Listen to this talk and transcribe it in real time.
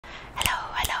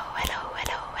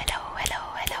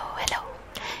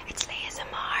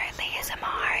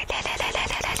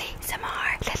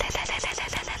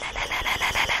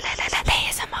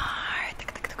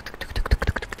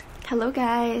Hello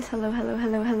guys, hello,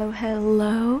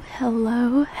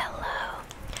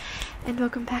 and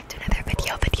welcome back to another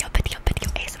video,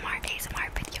 ASMR,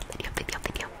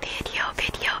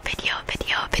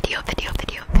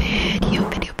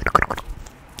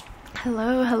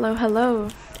 hello,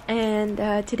 and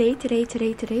today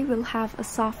we'll have a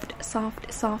soft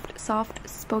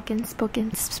spoken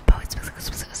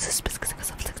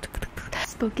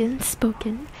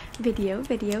video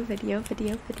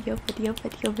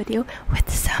with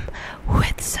some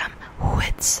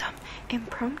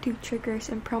impromptu triggers,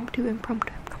 impromptu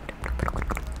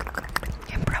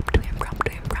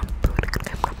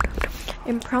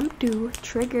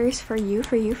triggers for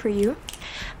you,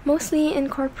 mostly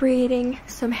incorporating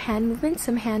some hand movements,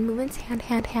 hand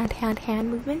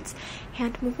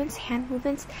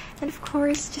movements, and of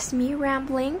course just me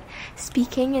rambling,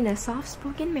 speaking in a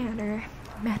soft-spoken manner.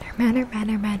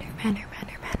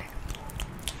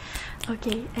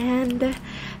 Okay, and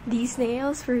these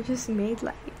nails were just made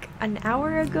like an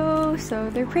hour ago, so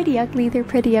they're pretty ugly.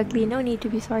 No need to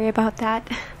be sorry about that.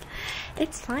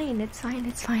 It's fine.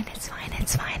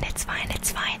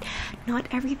 Not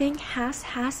everything has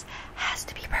to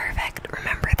be perfect.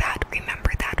 Remember that.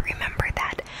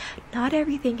 Not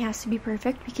everything has to be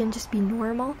perfect. We can just be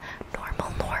normal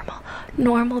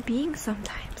beings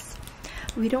sometimes.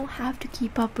 We don't have to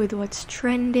keep up with what's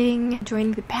trending,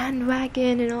 join the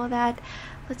bandwagon and all that.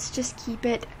 Let's just keep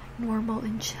it normal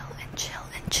and chill.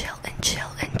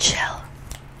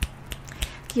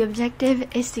 The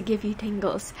objective is to give you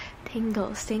tingles.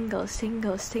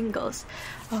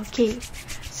 Okay,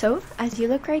 so as you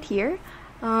look right here,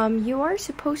 you are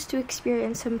supposed to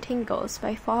experience some tingles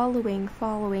by following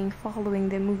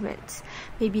the movements.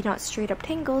 Maybe not straight up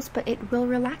tingles, but it will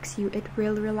relax you. It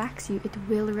will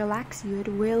relax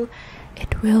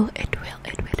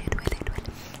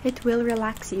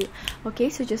you. Okay,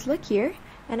 so just look here,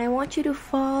 and I want you to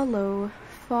follow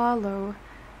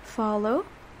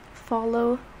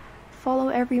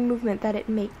every movement that it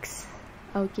makes.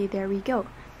 Okay, there we go.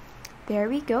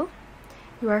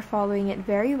 You are following it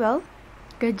very well.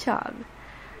 Good job.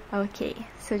 Okay,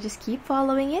 so just keep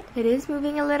following it. It is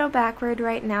moving a little backward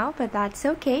right now, but that's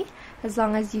okay, as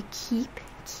long as you keep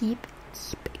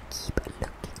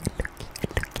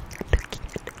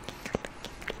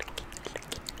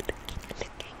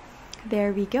looking.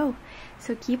 There we go.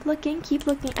 So keep looking.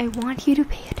 I want you to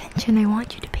pay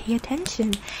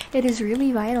attention. It is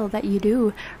really vital that you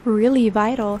do. Really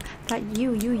vital that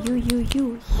you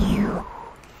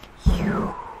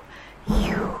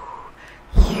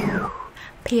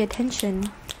pay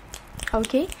attention.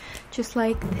 Okay? Just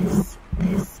like this.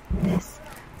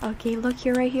 Okay, look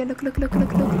here, right here. Look right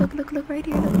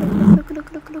here.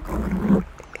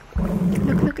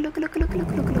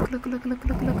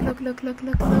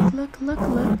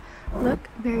 Look.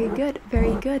 Very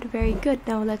good.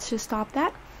 Now let's just stop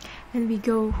that, and we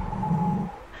go.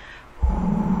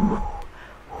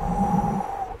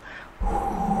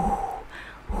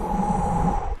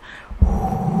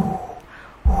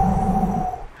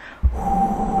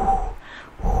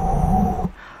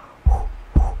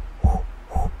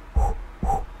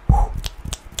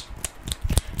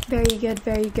 Very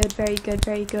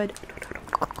good.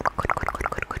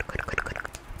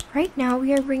 Right now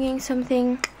we are bringing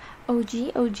something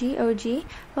OG.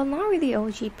 Well, not really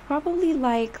OG, probably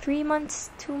like 2 months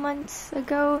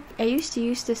ago. I used to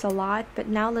use this a lot, but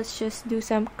now let's just do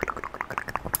some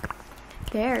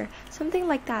there, something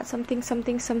like that, something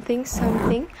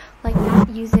like that,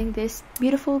 using this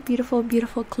beautiful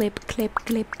clip.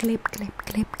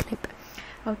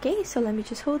 Okay, so let me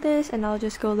just hold this, and I'll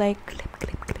just go like clip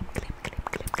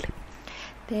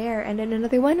there, and then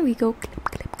another one, we go clip.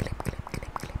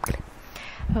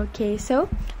 Okay, so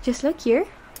just look here.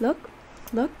 Look.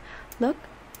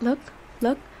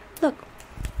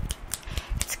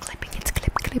 It's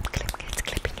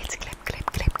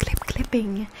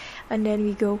clipping. And then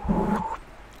we go whoop,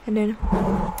 and then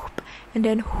whoop, and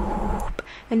then whoop,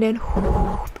 and then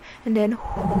whoop, and then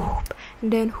whoop,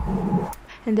 and then whoop,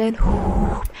 and then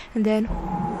whoop, and then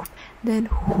whoop, then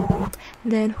whoop,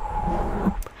 then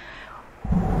whoop.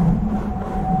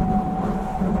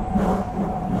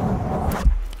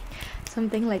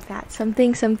 Something like that.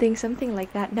 Something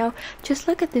like that. Now just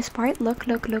look at this part. Look. Can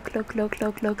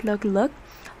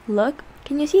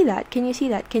you see that? Can you?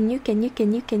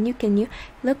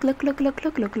 Look.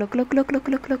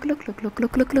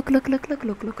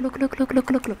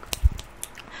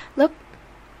 Look.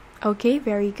 Okay,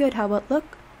 very good. How about look?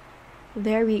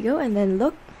 There we go, and then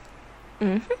look.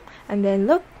 And then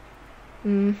look.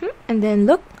 And then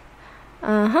look.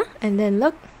 And then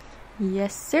look.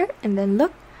 Yes, sir. And then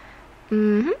look.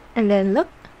 And then look.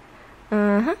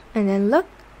 And then look.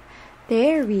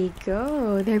 There we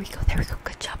go. There we go. There we go.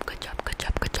 Good job. Good job. Good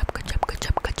job. Good job. Good job. Good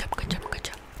job. Good job. Good job. Good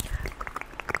job.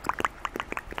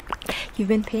 You've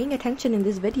been paying attention in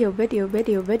this video.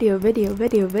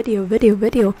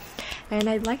 And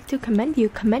I'd like to commend you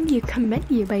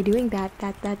by doing that.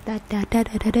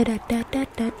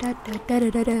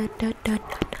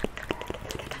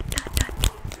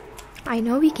 I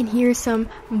know we can hear some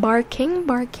barking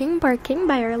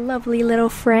by our lovely little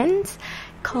friends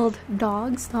called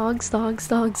dogs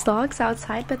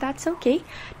outside, but that's okay.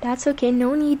 That's okay.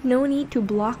 No need to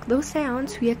block those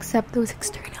sounds. We accept those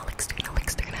external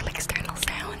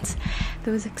sounds.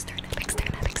 Those external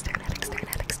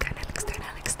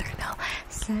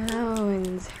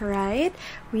sounds, right?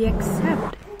 We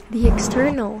accept the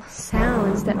external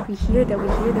sounds that we hear,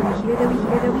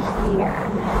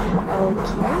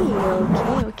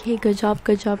 Okay, good job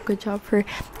for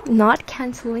not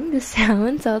canceling the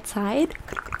sounds outside.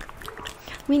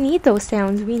 We need those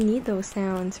sounds,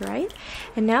 right?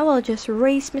 And now I'll just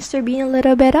raise Mr. Bean a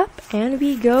little bit up, and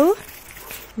we go.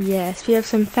 Yes, we have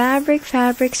some fabric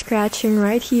scratching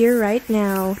right here, right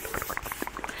now.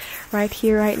 Right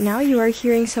here, right now, you are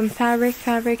hearing some fabric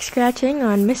scratching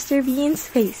on Mr. Bean's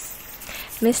face.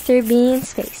 Mr.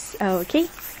 Bean's face. Okay.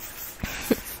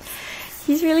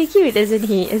 He's really cute, isn't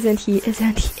he?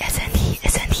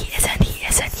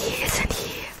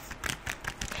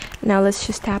 Now let's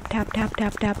just tap.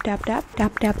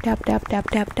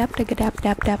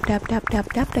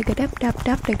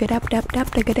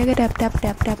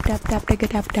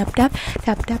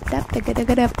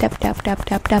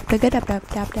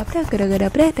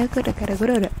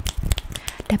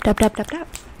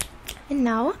 And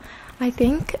now I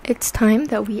think it's time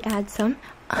that we add some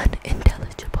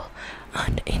unintelligible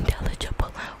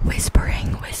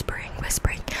whispering.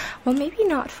 Well, maybe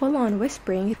not full on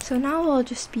whispering. So now I'll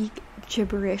just speak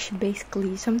gibberish,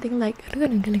 basically something like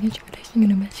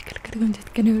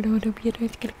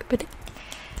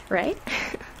right.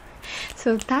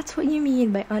 So that's what you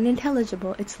mean by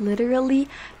unintelligible. It's literally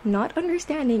not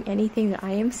understanding anything that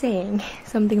I am saying.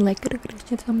 Something like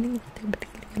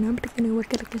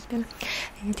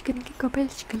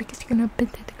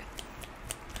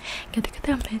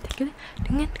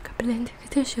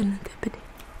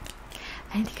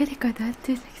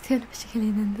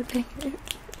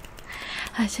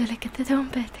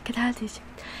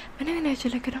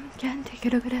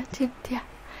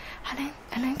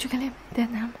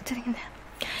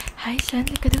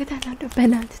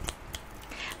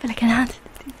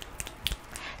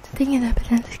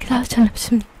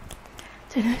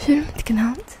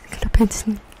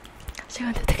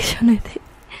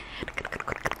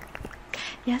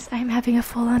yes, I'm having a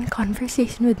full-on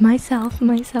conversation with myself,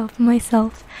 making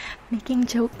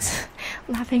jokes,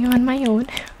 laughing on my own.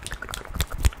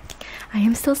 I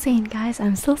am still sane, guys.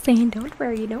 I'm still sane. Don't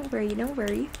worry.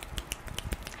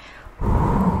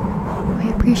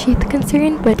 I appreciate the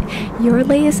concern, but your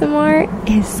leiSMR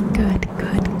is good.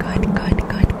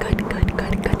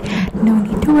 No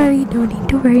need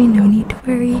to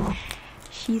worry.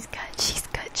 She's good.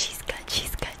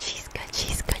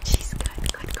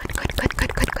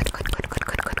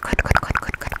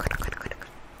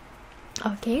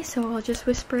 Okay, so I'll just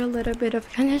whisper a little bit of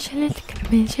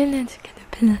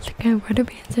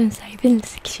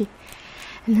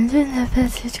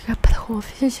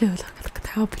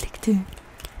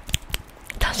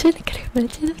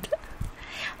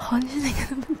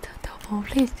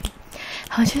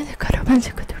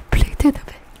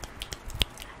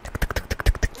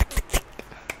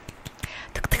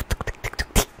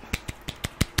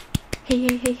Hey,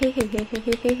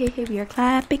 we are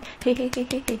clapping. Hey, we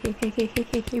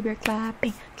are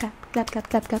clapping. Clap.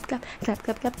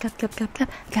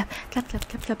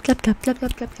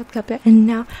 And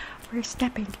now we're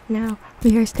stepping. Now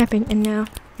we are stepping. And now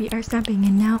we are snapping.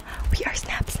 And now we are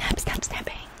snapping.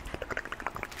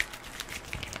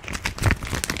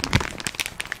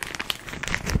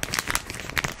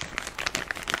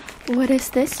 What is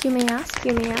this, you may ask?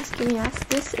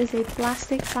 This is a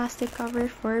plastic cover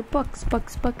for books.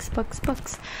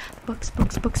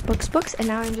 And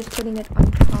now I'm just putting it on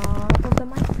top of the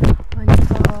mic.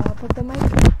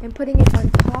 I'm putting it on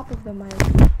top of the mic.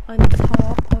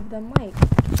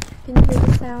 Can you hear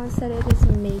the sounds that it is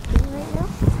making right now?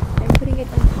 I'm putting it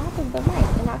on top of the mic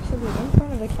and actually in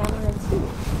front of the camera too.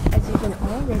 As you can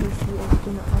already see,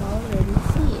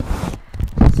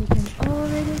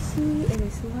 it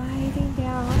is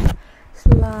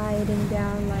sliding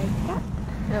down like that.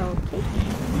 Okay.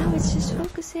 Now it's just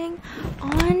focusing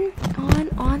on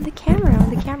the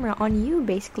camera, on you,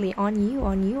 basically, on you.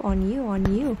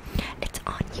 It's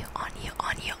on you.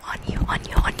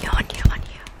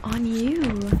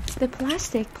 The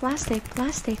plastic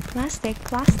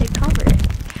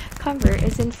cover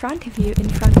is in front of you.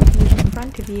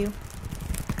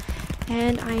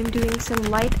 And I am doing some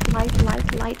light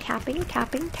tapping,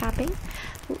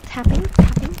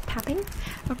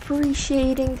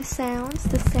 appreciating the sounds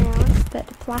that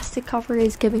the plastic cover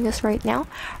is giving us right now.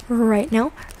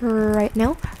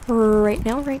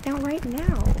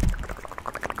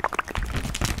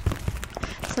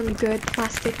 Some good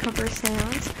plastic cover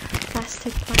sounds.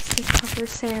 Plastic cover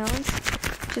sounds.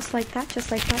 Just like that.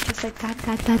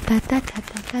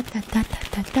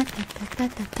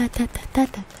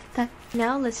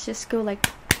 Now let's just go like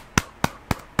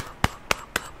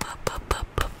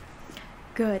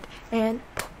good and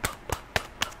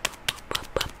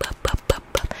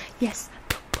yes,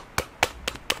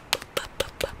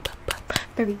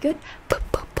 very good.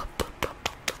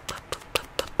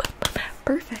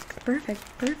 Perfect.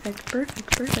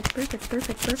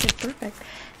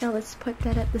 Now let's put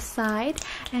that at the side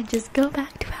and just go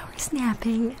back to our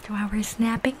snapping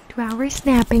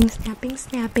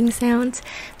sounds.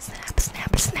 Snap,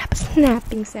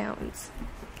 snapping sounds.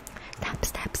 Tap,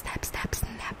 snapping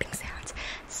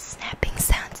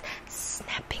sounds.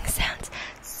 Snapping sounds.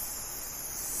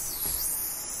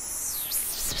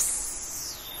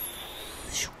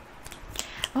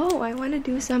 Oh, I want to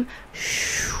do some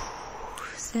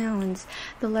sounds.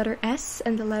 The letter S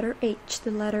and the letter H.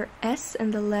 The letter S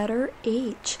and the letter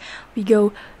H. We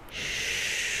go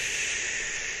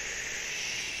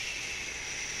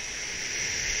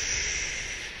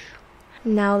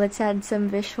now let's add some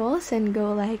visuals and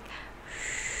go like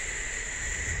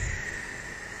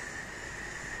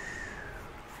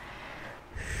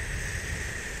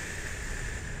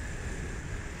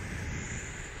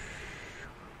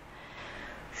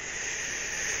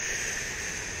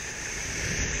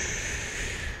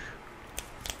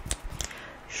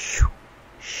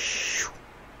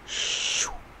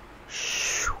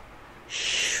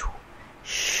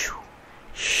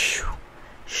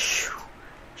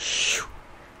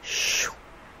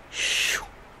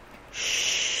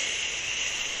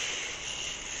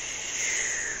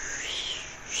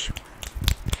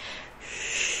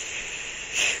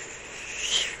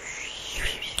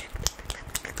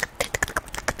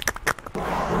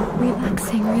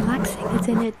relaxing,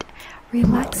 isn't it?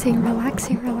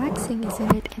 Relaxing,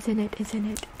 isn't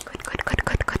it? Good.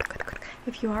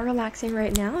 If you are relaxing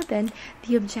right now, then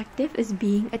the objective is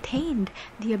being attained.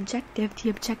 The objective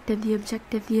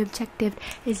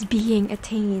is being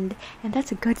attained. And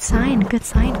that's a good sign. The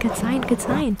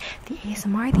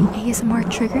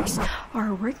ASMR triggers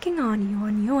are working on you.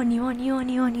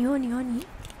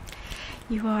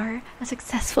 You are a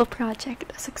successful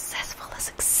project. A successful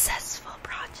project.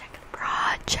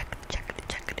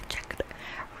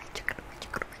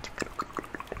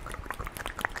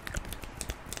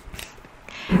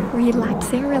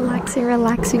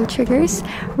 Relaxing triggers.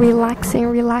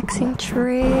 Relaxing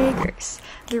triggers.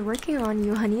 They're working on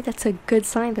you, honey. That's a good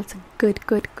sign. That's a good sign.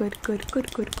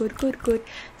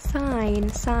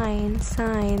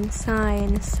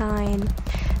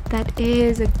 That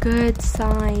is a good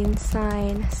sign.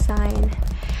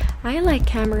 I like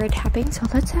camera tapping, so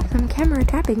let's have some camera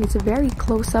tapping. It's a very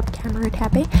close-up camera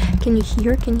tapping. Can you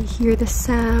hear the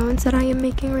sounds that I am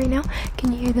making right now?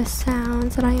 Can you hear the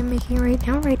sounds that I am making right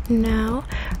now?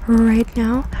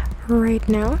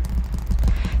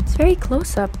 It's very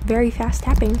close-up, very fast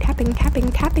tapping, tapping,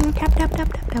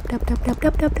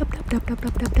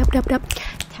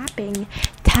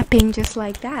 just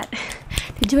like that.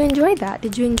 Did you enjoy that?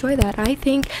 I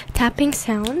think tapping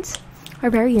sounds are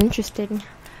very interesting.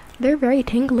 They're very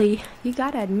tingly. You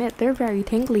gotta admit, they're very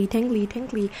tingly. No,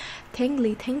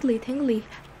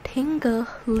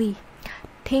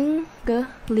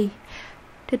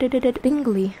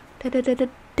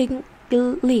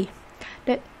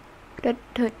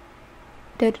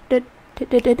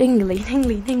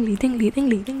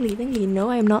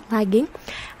 I am not lagging.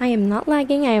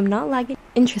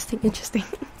 Interesting.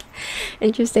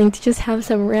 Interesting to just have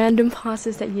some random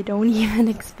pauses that you don't even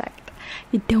expect.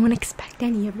 You don't expect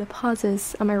any of the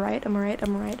pauses. Am I right?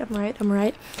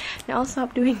 Now I'll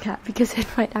stop doing that because it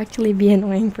might actually be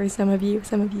annoying for some of you.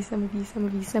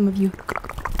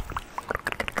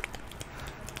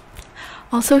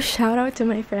 Also, shout out to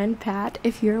my friend Pat.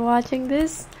 If you're watching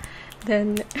this,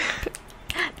 then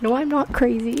no, I'm not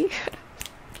crazy.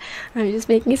 I'm just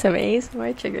making some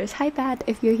ASMR triggers. Hi Pat,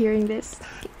 if you're hearing this.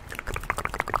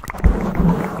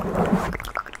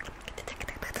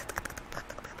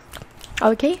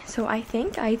 Okay, so I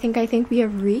think we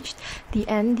have reached the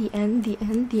end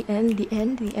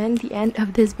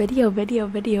of this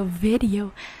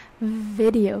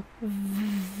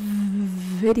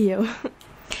video.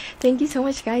 Thank you so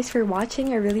much, guys, for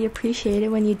watching. I really appreciate it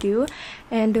when you do,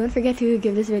 and don't forget to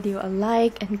give this video a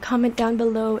like and comment down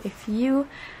below if you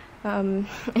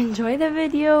enjoy the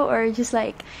video, or just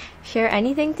like share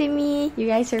anything to me. You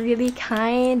guys are really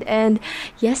kind, and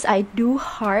yes, I do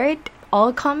heart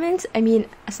all comments. I mean,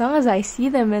 as long as I see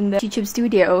them in the YouTube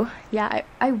studio, yeah,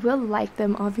 I will like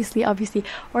them, obviously.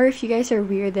 Or if you guys are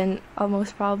weird, then I'll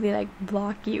most probably like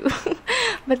block you.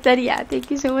 But then, yeah,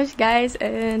 thank you so much, guys,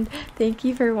 and thank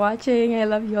you for watching. I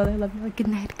love you all. Good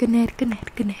night.